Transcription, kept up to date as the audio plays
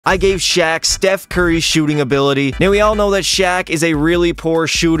I gave Shaq Steph Curry's shooting ability. Now, we all know that Shaq is a really poor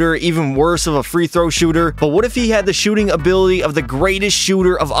shooter, even worse of a free throw shooter, but what if he had the shooting ability of the greatest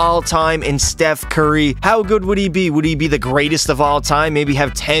shooter of all time in Steph Curry? How good would he be? Would he be the greatest of all time? Maybe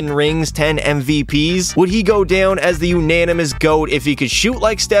have 10 rings, 10 MVPs? Would he go down as the unanimous GOAT if he could shoot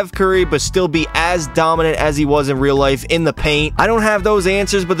like Steph Curry, but still be as dominant as he was in real life in the paint? I don't have those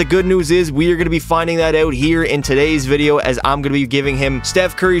answers, but the good news is we are going to be finding that out here in today's video, as I'm going to be giving him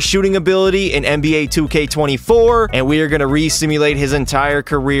Steph Curry's shooting ability in NBA 2K24, and we are going to re-simulate his entire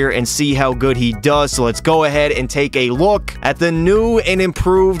career and see how good he does. So let's go ahead and take a look at the new and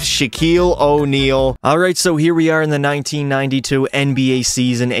improved Shaquille O'Neal. Alright, so here we are in the 1992 NBA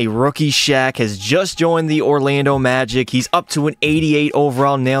season. A rookie Shaq has just joined the Orlando Magic. He's up to an 88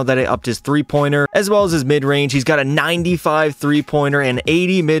 overall now that it upped his three-pointer, as well as his mid-range. He's got a 95 three-pointer and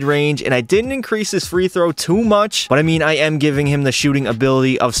 80 mid-range, and I didn't increase his free throw too much, but I mean, I am giving him the shooting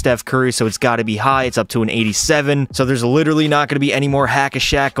ability of Steph Curry, so it's got to be high. It's up to an 87, so there's literally not going to be any more hack a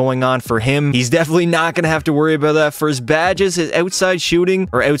Shaq going on for him. He's definitely not going to have to worry about that. For his badges, his outside shooting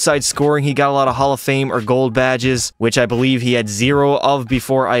or outside scoring, he got a lot of Hall of Fame or gold badges, which I believe he had 0 of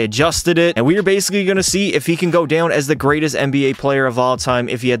before I adjusted it, and we are basically going to see if he can go down as the greatest NBA player of all time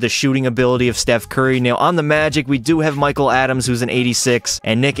if he had the shooting ability of Steph Curry. Now, on the Magic, we do have Michael Adams, who's an 86,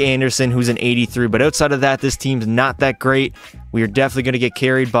 and Nick Anderson, who's an 83, but outside of that, this team's not that great. We are definitely going to get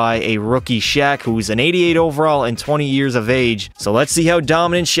carried by a rookie Shaq, who's an 88 overall and 20 years of age. So let's see how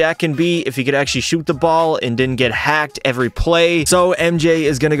dominant Shaq can be if he could actually shoot the ball and didn't get hacked every play. So MJ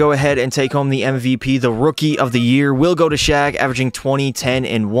is going to go ahead and take home the MVP. The rookie of the year will go to Shaq, averaging 20, 10,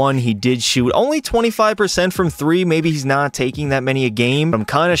 and 1. He did shoot only 25% from 3. Maybe he's not taking that many a game. I'm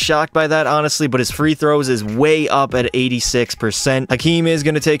kind of shocked by that, honestly, but his free throws is way up at 86%. Hakeem is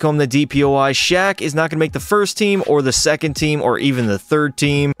going to take home the DPOI. Shaq is not going to make the first team or the second team or even the third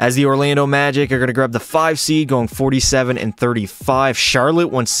team, as the Orlando Magic are going to grab the 5 seed, going 47 and 35. Charlotte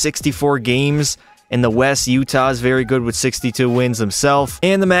won 64 games. In the West, Utah is very good with 62 wins themselves.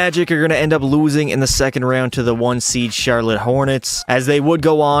 And the Magic are going to end up losing in the second round to the 1 seed Charlotte Hornets, as they would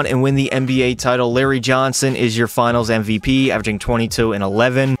go on and win the NBA title. Larry Johnson is your finals MVP, averaging 22 and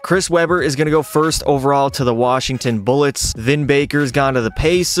 11. Chris Webber is going to go first overall to the Washington Bullets. Vin Baker's gone to the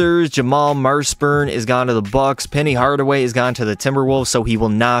Pacers. Jamal Mashburn is gone to the Bucks. Penny Hardaway is gone to the Timberwolves, so he will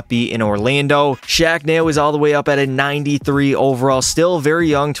not be in Orlando. Shaq now is all the way up at a 93 overall. Still very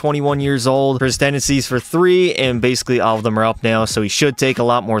young, 21 years old. For his tendencies for 3, and basically all of them are up now, so he should take a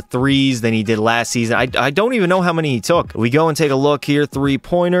lot more 3s than he did last season. I don't even know how many he took. We go and take a look here.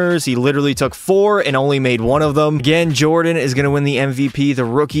 3-pointers. He literally took 4 and only made 1 of them. Again, Jordan is going to win the MVP. The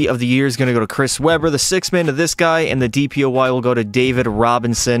rookie of the year is going to go to Chris Webber. The 6th man to this guy, and the DPOY will go to David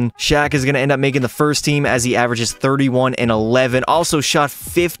Robinson. Shaq is going to end up making the first team, as he averages 31 and 11. Also shot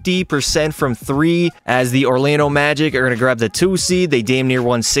 50% from 3, as the Orlando Magic are going to grab the 2 seed. They damn near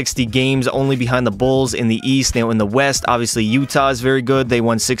won 60 games, only behind the Bulls in the East. Now in the West, obviously Utah is very good. They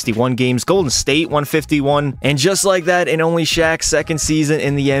won 61 games. Golden State won 51. And just like that, in only Shaq's second season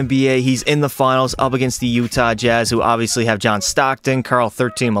in the NBA, he's in the finals up against the Utah Jazz, who obviously have John Stockton. Karl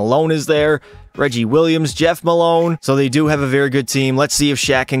 13 Malone is there. Reggie Williams, Jeff Malone. So they do have a very good team. Let's see if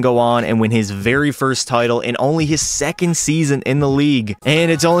Shaq can go on and win his very first title in only his second season in the league. And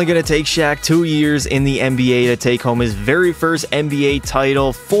it's only going to take Shaq 2 years in the NBA to take home his very first NBA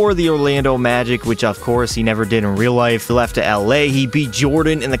title for the Orlando Magic, which of course he never did in real life. He left to LA. He beat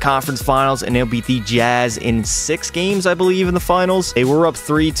Jordan in the conference finals, and they'll beat the Jazz in 6 games, I believe, in the finals. They were up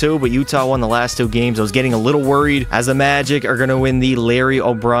 3-2, but Utah won the last 2 games. I was getting a little worried, as the Magic are going to win the Larry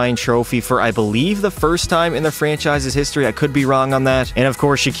O'Brien Trophy for, I believe, the first time in their franchise's history. I could be wrong on that. And of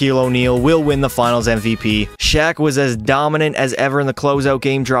course, Shaquille O'Neal will win the finals MVP. Shaq was as dominant as ever in the closeout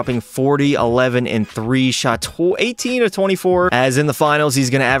game, dropping 40, 11, and 3. Shot 18 of 24. As in the finals, he's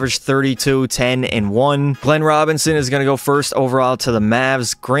going to average 32, 10, and 1. Glenn Robinson is going to go first overall to the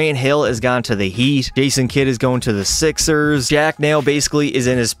Mavs. Grant Hill has gone to the Heat. Jason Kidd is going to the Sixers. Shaq now basically is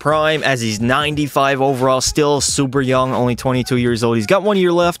in his prime, as he's 95 overall, still super young, only 22 years old. He's got 1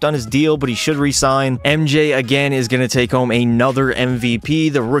 year left on his deal, but he should resign. MJ again is going to take home another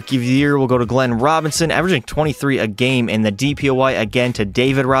MVP. The rookie of the year will go to Glenn Robinson, averaging 23 a game, and the DPOY again to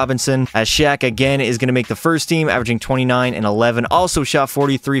David Robinson, as Shaq again is going to make the first team, averaging 29 and 11. Also shot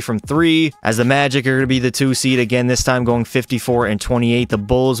 43 from 3, as the Magic are going to be the 2 seed again, this time going 54 and 28. The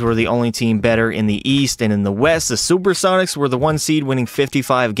Bulls were the only team better in the East, and in the West, the Supersonics were the 1 seed, winning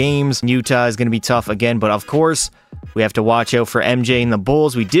 55 games. Utah is going to be tough again, but of course, we have to watch out for MJ and the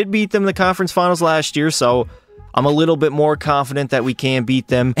Bulls. We did beat them in the conference finals last year, so I'm a little bit more confident that we can beat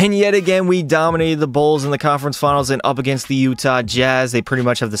them. And yet again, we dominated the Bulls in the conference finals and up against the Utah Jazz. They pretty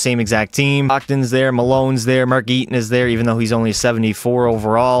much have the same exact team. Stockton's there, Malone's there, Mark Eaton is there, even though he's only 74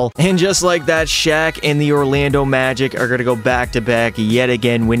 overall. And just like that, Shaq and the Orlando Magic are going to go back-to-back yet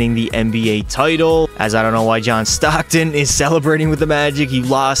again, winning the NBA title. As I don't know why John Stockton is celebrating with the Magic. He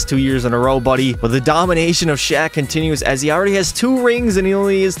lost 2 years in a row, buddy. But the domination of Shaq continues as he already has 2 rings and he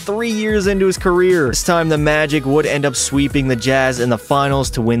only is 3 years into his career. This time, the Magic would end up sweeping the Jazz in the finals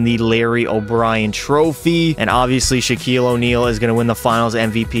to win the Larry O'Brien Trophy. And obviously, Shaquille O'Neal is going to win the finals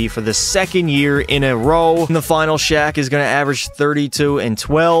MVP for the 2nd year in a row. In the final, Shaq is going to average 32 and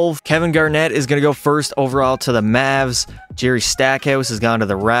 12. Kevin Garnett is going to go first overall to the Mavs. Jerry Stackhouse has gone to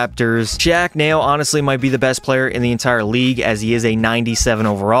the Raptors. Shaq now honestly might be the best player in the entire league as he is a 97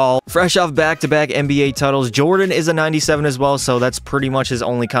 overall. Fresh off back-to-back NBA titles, Jordan is a 97 as well, so that's pretty much his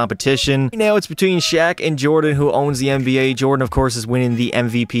only competition. Now it's between Shaq and Jordan who owns the NBA. Jordan, of course, is winning the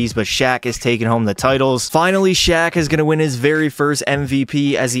MVPs, but Shaq is taking home the titles. Finally, Shaq is going to win his very first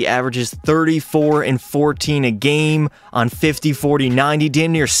MVP as he averages 34 and 14 a game on 50-40-90,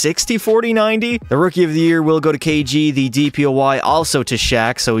 damn near 60-40-90. The Rookie of the Year will go to KG, the DPOY also to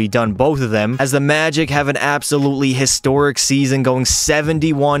Shaq, so he done both of them. As the Magic have an absolutely historic season going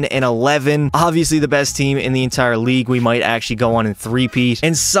 71 and 11. Obviously the best team in the entire league. We might actually go on and three-peat.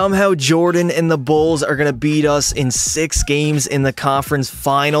 And somehow Jordan and the Bulls are going to beat us in 6 games in the conference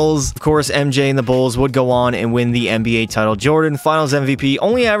finals. Of course, MJ and the Bulls would go on and win the NBA title. Jordan, finals MVP,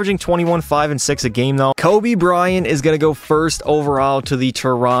 only averaging 21, 5, and 6 a game though. Kobe Bryant is going to go first overall to the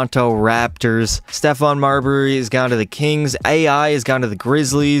Toronto Raptors. Stephon Marbury has gone to the Kings. AI has gone to the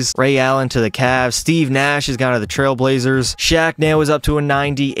Grizzlies. Ray Allen to the Cavs. Steve Nash has gone to the Trailblazers. Shaq now is up to a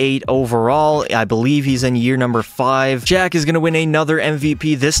 98 overall. I believe he's in year number 5. Shaq is going to win another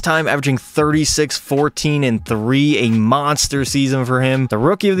MVP, this time averaging 36, 14, and 3. A monster season for him. The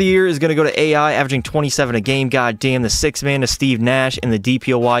Rookie of the Year is going to go to AI, averaging 27 a game. God damn, the 6th man to Steve Nash, and the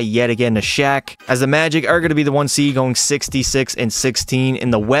DPOY yet again to Shaq. As the Magic are going to be the 1 seed going 66 and 16.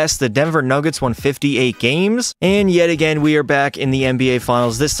 In the West, the Denver Nuggets won 58 games. And yet again, we are back in the NBA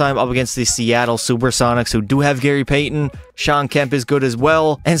Finals, this time up against the Seattle Supersonics, who do have Gary Payton. Sean Kemp is good as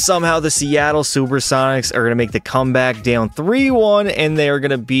well. And somehow the Seattle Supersonics are going to make the comeback down 3-1, and they are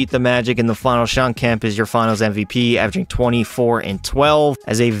going to beat the Magic in the final. Sean Kemp is your finals MVP, averaging 24 and 12.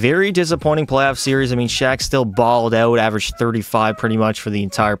 As a very disappointing playoff series, I mean, Shaq still balled out, averaged 35 pretty much for the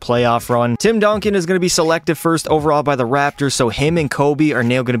entire playoff run. Tim Duncan is going to be selected first overall by the Raptors, so him and Kobe are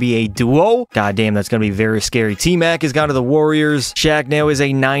now going to be a duo. God damn, that's going to be very scary. T-Mac has gone to the Warriors. Shaq now is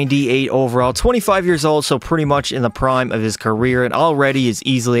a 98 overall, 25 years old, so pretty much in the prime of his career, and already is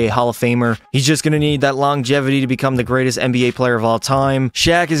easily a Hall of Famer. He's just going to need that longevity to become the greatest NBA player of all time.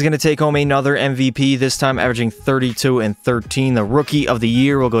 Shaq is going to take home another MVP, this time averaging 32 and 13. The Rookie of the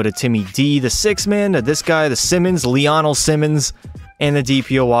Year will go to Timmy D. The 6th man to this guy, the Simmons, Leonel Simmons. And the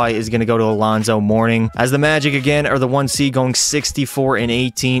DPOY is going to go to Alonzo Mourning. As the Magic again are the 1 seed going 64 and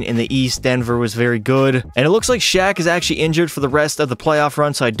 18 in the East. Denver was very good. And it looks like Shaq is actually injured for the rest of the playoff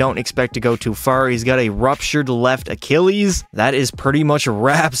run, so I don't expect to go too far. He's got a ruptured left Achilles. That is pretty much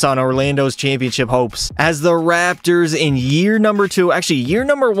wraps on Orlando's championship hopes. As the Raptors in year number 2, actually year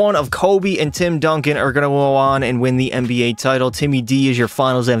number 1 of Kobe and Tim Duncan are going to go on and win the NBA title. Timmy D is your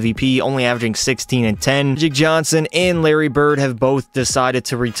finals MVP, only averaging 16 and 10. Magic Johnson and Larry Bird have both decided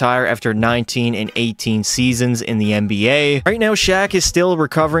to retire after 19 and 18 seasons in the NBA. Right now, Shaq is still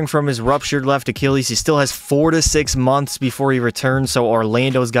recovering from his ruptured left Achilles. He still has 4 to 6 months before he returns, so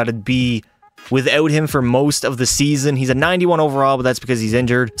Orlando's got to be without him for most of the season. He's a 91 overall, but that's because he's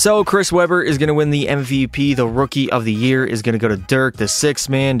injured. So Chris Webber is going to win the MVP. The Rookie of the Year is going to go to Dirk, the 6th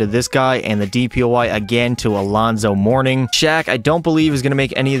man to this guy, and the DPOY again to Alonzo Mourning. Shaq, I don't believe is going to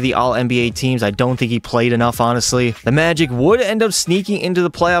make any of the All-NBA teams. I don't think he played enough, honestly. The Magic would end up sneaking into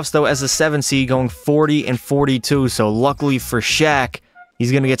the playoffs, though, as a 7 seed going 40 and 42. So luckily for Shaq,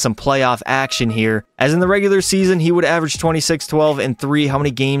 he's going to get some playoff action here. As in the regular season, he would average 26, 12, and 3. How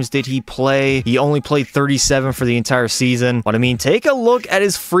many games did he play? He only played 37 for the entire season. But I mean, take a look at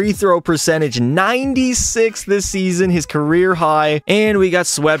his free throw percentage. 96 this season, his career high. And we got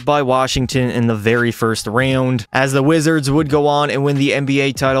swept by Washington in the very first round. As the Wizards would go on and win the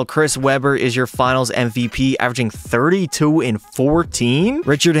NBA title, Chris Webber is your finals MVP, averaging 32 and 14.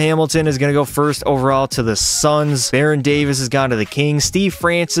 Richard Hamilton is going to go first overall to the Suns. Baron Davis has gone to the Kings. Steve Steve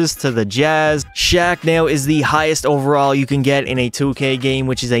Francis to the Jazz. Shaq now is the highest overall you can get in a 2K game,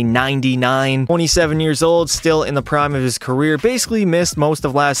 which is a 99. 27 years old, still in the prime of his career, basically missed most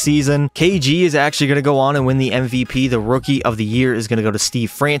of last season. KG is actually going to go on and win the MVP. The Rookie of the Year is going to go to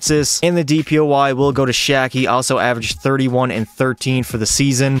Steve Francis, and the DPOY will go to Shaq. He also averaged 31 and 13 for the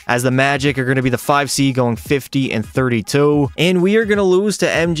season, as the Magic are going to be the 5 seed going 50 and 32. And we are going to lose to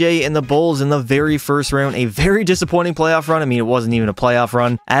MJ and the Bulls in the very first round. A very disappointing playoff run. I mean, it wasn't even a playoff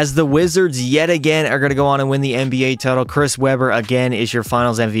run, as the Wizards yet again are going to go on and win the NBA title. Chris Webber again is your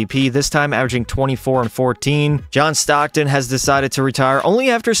finals MVP, this time averaging 24 and 14. John Stockton has decided to retire only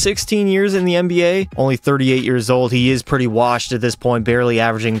after 16 years in the NBA. Only 38 years old. He is pretty washed at this point, barely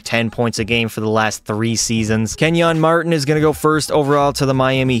averaging 10 points a game for the last 3 seasons. Kenyon Martin is going to go first overall to the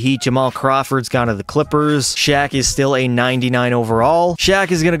Miami Heat. Jamal Crawford's gone to the Clippers. Shaq is still a 99 overall.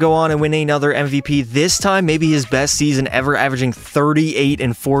 Shaq is going to go on and win another MVP, this time maybe his best season ever, averaging 38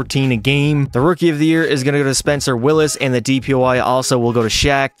 and 14 a game. The Rookie of the Year is going to go to Spencer Willis, and the DPOY also will go to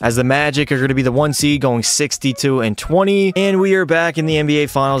Shaq, as the Magic are going to be the 1 seed going 62 and 20. And we are back in the NBA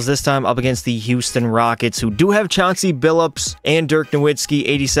Finals, this time up against the Houston Rockets, who do have Chauncey Billups and Dirk Nowitzki,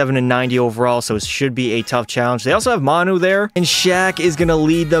 87 and 90 overall, so it should be a tough challenge. They also have Manu there, and Shaq is going to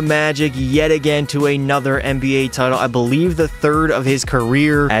lead the Magic yet again to another NBA title, I believe the 3rd of his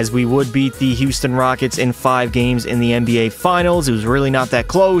career, as we would beat the Houston Rockets in 5 games in the NBA Finals. It was really not that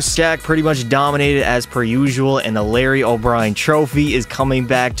close. Shaq pretty much dominated as per usual, and the Larry O'Brien Trophy is coming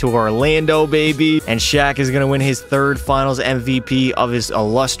back to Orlando, baby. And Shaq is going to win his 3rd Finals MVP of his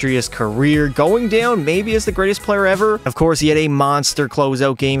illustrious career, going down maybe as the greatest player ever. Of course, he had a monster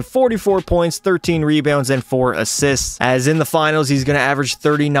closeout game, 44 points, 13 rebounds, and 4 assists. As in the finals, he's going to average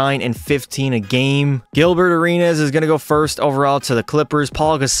 39 and 15 a game. Gilbert Arenas is going to go first overall to the Clippers.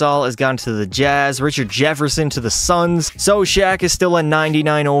 Paul Gasol has gone to the Jazz. Richard Jefferson to the Suns. So Shaq is still a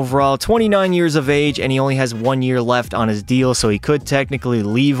 99 overall, 29 years of age, and he only has 1 year left on his deal, so he could technically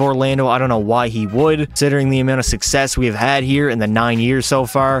leave Orlando. I don't know why he would, considering the amount of success we have had here in the 9 years so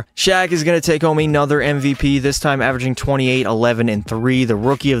far. Shaq is going to take home another MVP, this time averaging 28, 11, and 3. The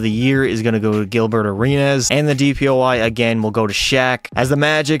Rookie of the Year is going to go to Gilbert Arenas, and the DPOY again will go to Shaq, as the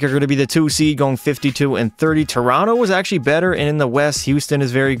Magic are going to be the 2 seed going 52 and 30. Toronto was actually better, and in the West, Houston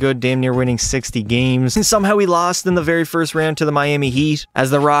is very good, damn near winning 60 games. And somehow we lost in the very first round to the Miami Heat,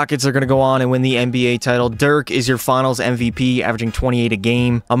 as the Rockets are going to go on and win the NBA title. Dirk is your finals MVP, averaging 28 a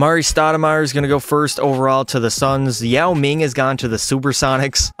game. Amari Stoudemire is going to go first overall to the Suns. Yao Ming has gone to the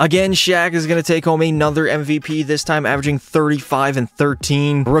Supersonics. Again, Shaq is going to take home another MVP, this time averaging 35 and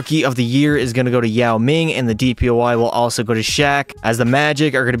 13. Rookie of the Year is going to go to Yao Ming, and the DPOY will also go to Shaq, as the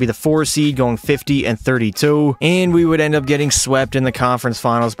Magic are going to be the 4 seed going 50 and 32. And we would end up getting swept in the conference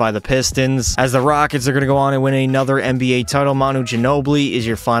finals by the Pistons, as the Rockets are going to go on and win another NBA title. Manu Ginobili is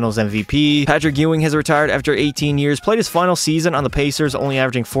your finals MVP. Patrick Ewing has retired after 18 years, played his final season on the Pacers, only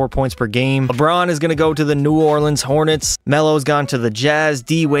averaging 4 points per game. LeBron is going to go to the New Orleans Hornets. Melo's gone to the Jazz.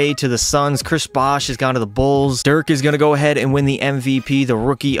 D-Wade to the Suns. Chris Bosh has gone to the Bulls. Dirk is going to go ahead and win the MVP. The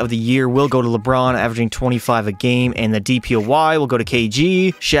Rookie of the Year will go to LeBron, averaging 25 a game, and the DPOY will go to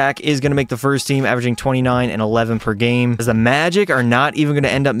KG. Shaq is going to make the first team, averaging 29 and 11 per game, as the Magic are not even going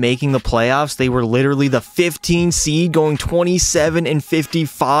to end up making the playoffs. They were literally the 15 seed going 27 and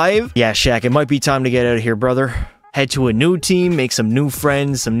 55. Yeah, Shaq, it might be time to get out of here, brother. Head to a new team, make some new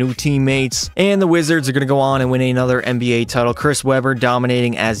friends, some new teammates, and the Wizards are going to go on and win another NBA title. Chris Webber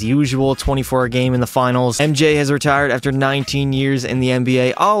dominating as usual, 24 a game in the finals. MJ has retired after 19 years in the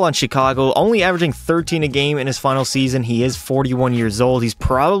NBA, all on Chicago, only averaging 13 a game in his final season. He is 41 years old. He's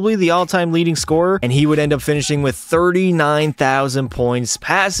probably the all-time leading scorer, and he would end up finishing with 39,000 points,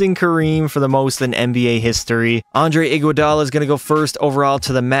 passing Kareem for the most in NBA history. Andre Iguodala is going to go first overall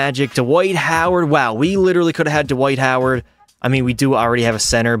to the Magic. Dwight Howard, wow, we literally could have had Dwight Howard. I mean, we do already have a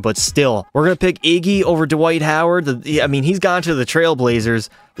center, but still, we're going to pick Iggy over Dwight Howard. I mean, he's gone to the Trailblazers.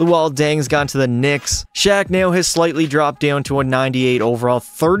 Luol Deng's gone to the Knicks. Shaq now has slightly dropped down to a 98 overall.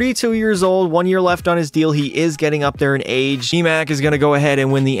 32 years old, 1 year left on his deal. He is getting up there in age. T-Mac is going to go ahead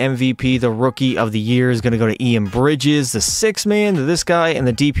and win the MVP. The Rookie of the Year is going to go to Ian Bridges. The 6th man to this guy, and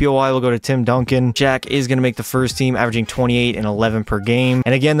the DPOY will go to Tim Duncan. Shaq is going to make the first team, averaging 28 and 11 per game.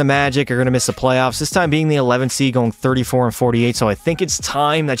 And again, the Magic are going to miss the playoffs, this time being the 11th seed, going 34 and 40. 48, so I think it's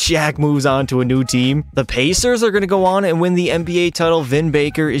time that Shaq moves on to a new team. The Pacers are going to go on and win the NBA title. Vin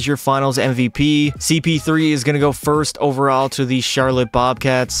Baker is your finals MVP. CP3 is going to go first overall to the Charlotte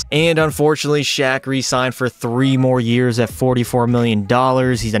Bobcats. And unfortunately, Shaq re-signed for 3 more years at $44 million.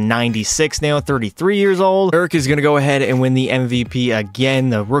 He's a 96 now, 33 years old. Dirk is going to go ahead and win the MVP again.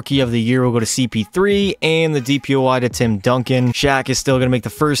 The Rookie of the Year will go to CP3 and the DPOY to Tim Duncan. Shaq is still going to make the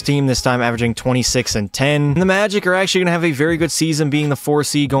first team, this time averaging 26 and 10. And the Magic are actually going to have a very good season, being the 4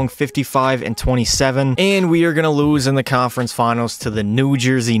 seed, going 55 and 27. And we are going to lose in the conference finals to the New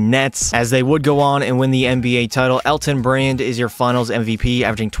Jersey Nets, as they would go on and win the NBA title. Elton Brand is your finals MVP,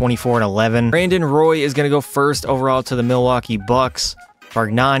 averaging 24 and 11. Brandon Roy is going to go first overall to the Milwaukee Bucks.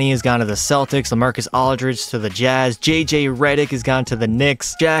 Bargnani has gone to the Celtics. LaMarcus Aldridge to the Jazz. JJ Redick has gone to the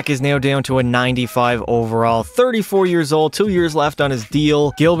Knicks. Shaq is now down to a 95 overall. 34 years old. 2 years left on his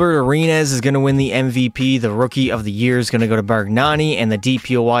deal. Gilbert Arenas is going to win the MVP. The Rookie of the Year is going to go to Bargnani, and the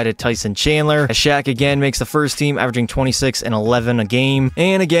DPOY to Tyson Chandler. As Shaq again makes the first team, averaging 26 and 11 a game.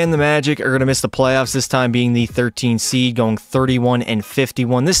 And again, the Magic are going to miss the playoffs, this time being the 13 seed, going 31 and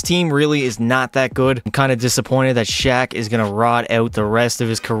 51. This team really is not that good. I'm kind of disappointed that Shaq is going to rot out the rest of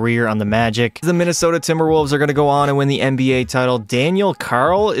his career on the Magic. The Minnesota Timberwolves are going to go on and win the NBA title. Daniel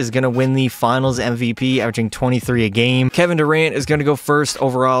Carl is going to win the finals MVP, averaging 23 a game. Kevin Durant is going to go first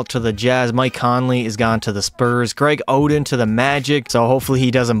overall to the Jazz. Mike Conley is gone to the Spurs. Greg Oden to the Magic, so hopefully he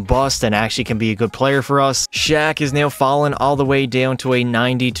doesn't bust and actually can be a good player for us. Shaq is now fallen all the way down to a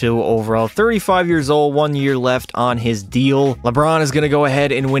 92 overall. 35 years old, 1 year left on his deal. LeBron is going to go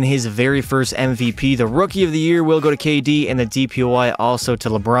ahead and win his very first MVP. The Rookie of the Year will go to KD, and the DPOY also to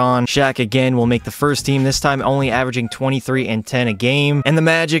LeBron. Shaq again will make the first team, this time only averaging 23 and 10 a game. And the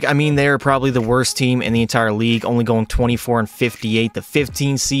Magic, I mean, they're probably the worst team in the entire league, only going 24 and 58, the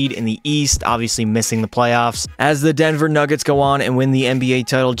 15 seed in the East, obviously missing the playoffs. As the Denver Nuggets go on and win the NBA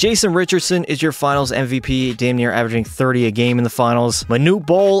title, Jason Richardson is your finals MVP, damn near averaging 30 a game in the finals. Manute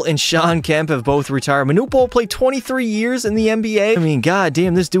Bol and Sean Kemp have both retired. Manute Bol played 23 years in the NBA. I mean, god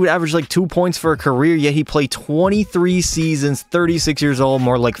damn, this dude averaged like 2 points for a career, yet he played 23 seasons, 36 years old,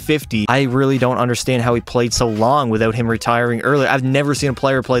 more like 50. I really don't understand how he played so long without him retiring earlier. I've never seen a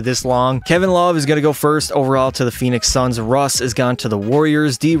player play this long. Kevin Love is going to go first overall to the Phoenix Suns. Russ has gone to the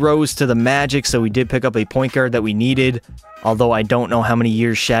Warriors. D Rose to the Magic, so we did pick up a point guard that we needed, although I don't know how many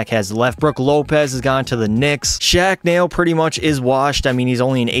years Shaq has left. Brook Lopez has gone to the Knicks. Shaq now pretty much is washed. I mean, he's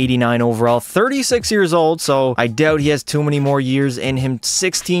only an 89 overall, 36 years old, so I doubt he has too many more years in him.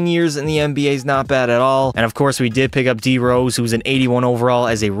 16 years in the NBA is not bad at all. And of course, we did pick up D Rose, who's an 81 overall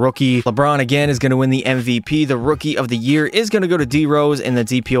as a rookie. LeBron again is going to win the MVP. The Rookie of the Year is going to go to D Rose, and the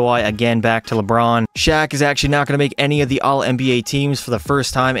DPOY again back to LeBron. Shaq is actually not going to make any of the All-NBA teams for the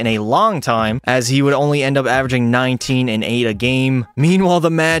first time in a long time, as he would only end up averaging 19 and 8 a game. Meanwhile, the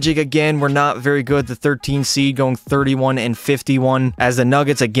Magic again were not very good. The 13 seed going 31 and 51, as the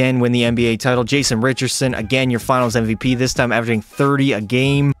Nuggets again win the NBA title. Jason Richardson again your finals MVP, this time averaging 30 a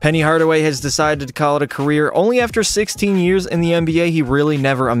game. Penny Hardaway has decided to call it a career. Only after 16 years in the NBA, he really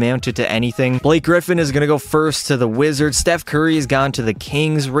never amounted to anything. Blake Griffin is going to go first to the Wizards. Steph Curry has gone to the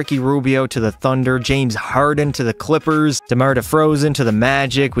Kings. Ricky Rubio to the Thunder. James Harden to the Clippers. DeMar DeRozan to the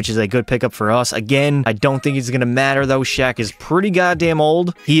Magic, which is a good pickup for us. Again, I don't think it's going to matter though. Shaq is pretty goddamn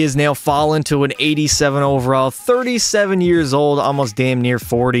old. He is now fallen to an 87 overall, 37 years old, almost damn near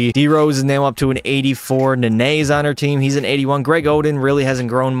 40. D Rose is now up to an 84. Nene is on our team. He's an 81. Greg Oden really hasn't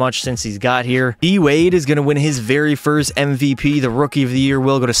grown much since he's got here. D Wade is going to win his very first MVP. The Rookie of the Year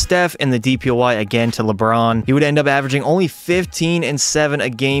will go to Steph, and the DPOY again to LeBron. He would end up averaging only 15 and 7 a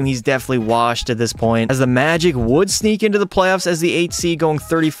game. He's definitely washed at this point, as the Magic would sneak into the playoffs as the 8th seed, going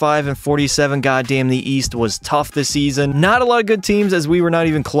 35 and 47. Goddamn, the East was tough this season. Not a lot of good teams, as we were not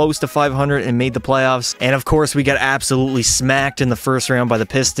even close to 500 and made the playoffs. And of course, we got absolutely smacked in the first round by the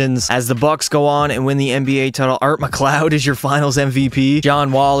Pistons. As the Bucks go on and win the NBA title, Art McLeod is your finals MVP.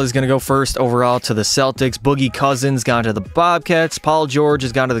 John Wall is going to go first overall to the Celtics. Boogie Cousins gone to the Bobcats. Paul George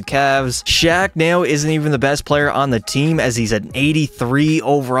has gone to the Cavs. Shaq now isn't even the best player on the team, as he's an 83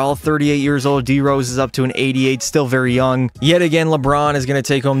 overall, 38 years old. D Rose is up to an 88, still very young. Yet again, LeBron is going to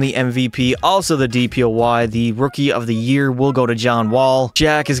take home the MVP, also the DPOY. The Rookie of the Year will go to John Wall.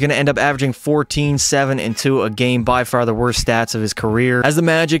 Shaq is going to end up averaging 14, 7, and 2 a game, by far the worst stats of his career. As the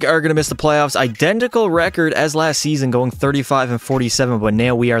Magic are going to miss the playoffs, identical record as last season, going 35 and 47, but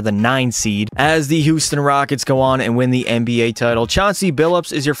now we are the 9 seed. As the Houston Rockets go on and win the NBA title, Chauncey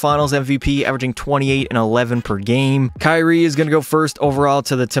Billups is your finals MVP, averaging 28 and 11 per game. Kyrie is going to go first overall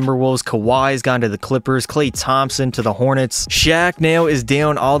to the Timberwolves. Kawhi has gone to the Clippers. Klay Thompson to the Hornets. Shaq now is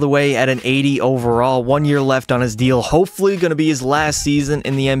down all the way at an 80 overall, 1 year left on his deal. hopefully going to be his last season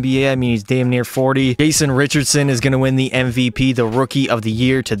in the NBA. I mean, he's damn near 40. Jason Richardson is going to win the MVP, the Rookie of the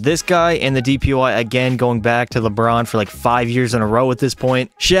Year, to this guy, and the DPOI again going back to LeBron for like 5 years in a row at this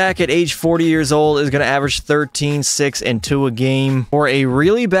point. Shaq at age 40 years old is going to average 13, 6, and 2 a game for a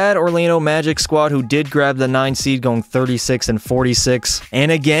really bad Orlando Magic squad who did grab the 9 seed, going 36 and 46. And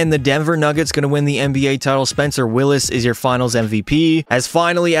again, the Denver Nuggets going to win the NBA title. Spencer Willis is your finals MVP, as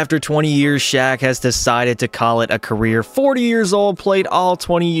finally after 20 years, Shaq has decided to call it a career. 40 years old, played all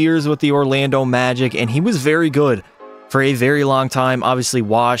 20 years with the Orlando Magic, and he was very good for a very long time. Obviously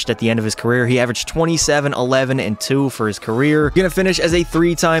washed at the end of his career. He averaged 27, 11, and 2 for his career. Gonna finish as a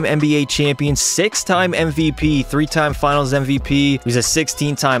 3-time NBA champion, 6-time MVP, 3-time finals MVP. He's a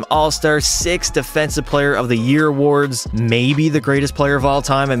 16-time All-Star, 6 Defensive Player of the Year awards, maybe the greatest player of all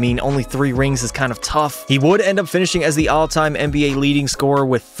time. I mean, only 3 rings is kind of tough. He would end up finishing as the all-time NBA leading scorer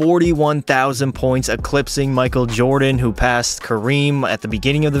with 41,000 points, eclipsing Michael Jordan, who passed Kareem at the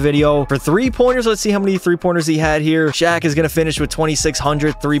beginning of the video. For 3-pointers, let's see how many 3-pointers he had here. Shaq is going to finish with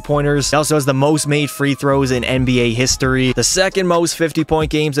 2,600 3-pointers. He also has the most made free throws in NBA history, the second most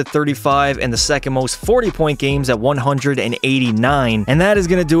 50-point games at 35, and the second most 40-point games at 189. And that is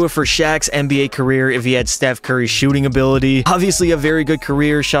going to do it for Shaq's NBA career if he had Steph Curry's shooting ability. Obviously a very good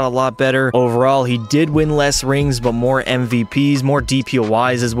career, shot a lot better. Overall, he did win less rings, but more MVPs, more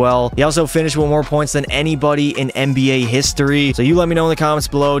DPOYs as well. He also finished with more points than anybody in NBA history. So you let me know in the comments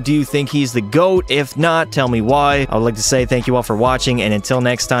below, do you think he's the GOAT? If not, tell me why. I would like to say thank you all for watching, and until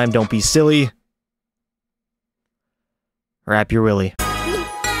next time, don't be silly. Wrap your willy.